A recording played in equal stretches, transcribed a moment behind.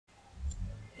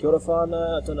Kia ora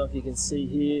whānau. I don't know if you can see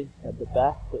here at the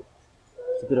back, but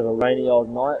it's a bit of a rainy old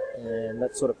night, and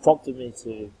that sort of prompted me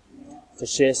to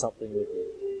share something with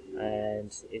you.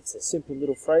 And it's a simple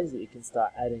little phrase that you can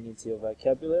start adding into your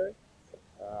vocabulary.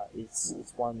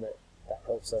 It's one that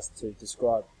helps us to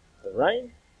describe the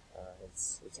rain.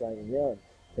 It's raining now, and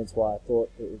hence why I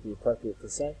thought it would be appropriate to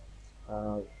say.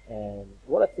 And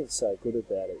what I think's so good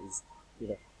about it is,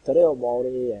 te reo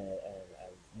Māori and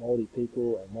Māori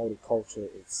people and Māori culture,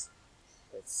 it's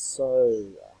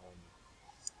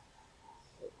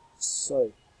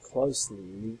so closely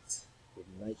linked with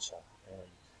nature, and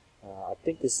I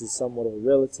think this is somewhat of a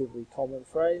relatively common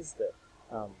phrase that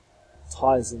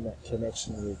ties in that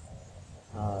connection with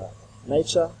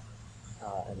nature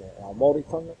and our Māori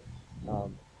tongue,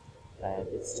 and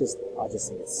I just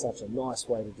think it's such a nice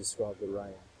way to describe the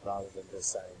rain rather than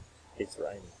just saying it's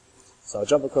raining. So I'll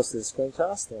jump across to the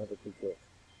screencast and have a quick look.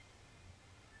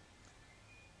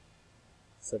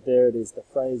 So there it is. The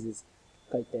phrase is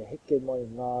kei te heke mai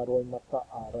ngā roimata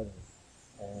a Rangi,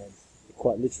 and it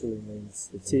quite literally means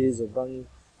the tears of Rangi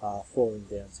are falling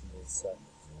down to me. So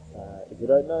if you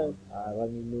don't know,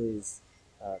 Rangi Nui is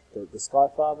the Sky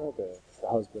Father, the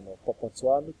husband of Papa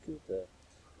Tuanuku,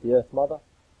 the Earth Mother,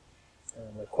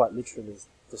 and we're quite literally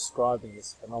describing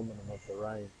this phenomenon of the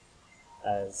rain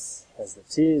as the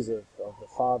tears of the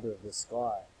Father of the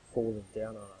Sky falling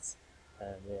down on us.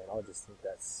 And man, I just think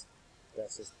that's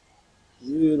just a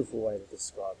beautiful way to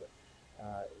describe it.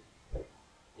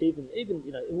 Even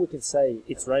we can say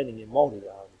it's raining in Māori.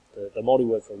 The Māori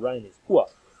word for rain is ua,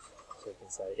 so we can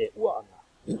say e ua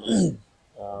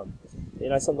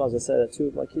ana. Sometimes I say that too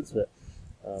with my kids, but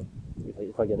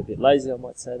if I get a bit lazy, I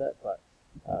might say that. But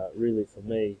really, for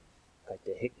me, kei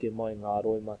te heke mai ngā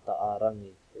roimata a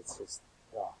Rangi, it's just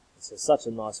such a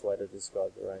nice way to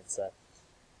describe the rain. So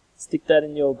stick that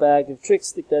in your bag of tricks,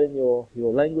 stick that in your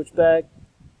language bag,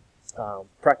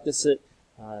 practice it,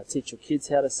 teach your kids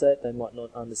how to say it. They might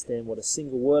not understand what a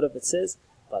single word of it says,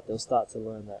 but they'll start to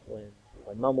learn that when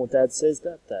mum or dad says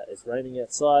that it's raining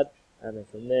outside, and then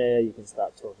from there you can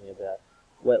start talking about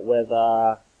wet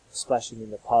weather, splashing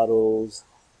in the puddles,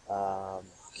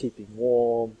 keeping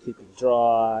warm, keeping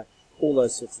dry, all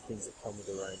those sorts of things that come with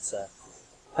the rain. So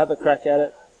have a crack at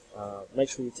it. Make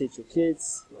sure you teach your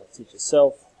kids, teach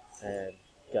yourself, and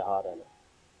go hard at it.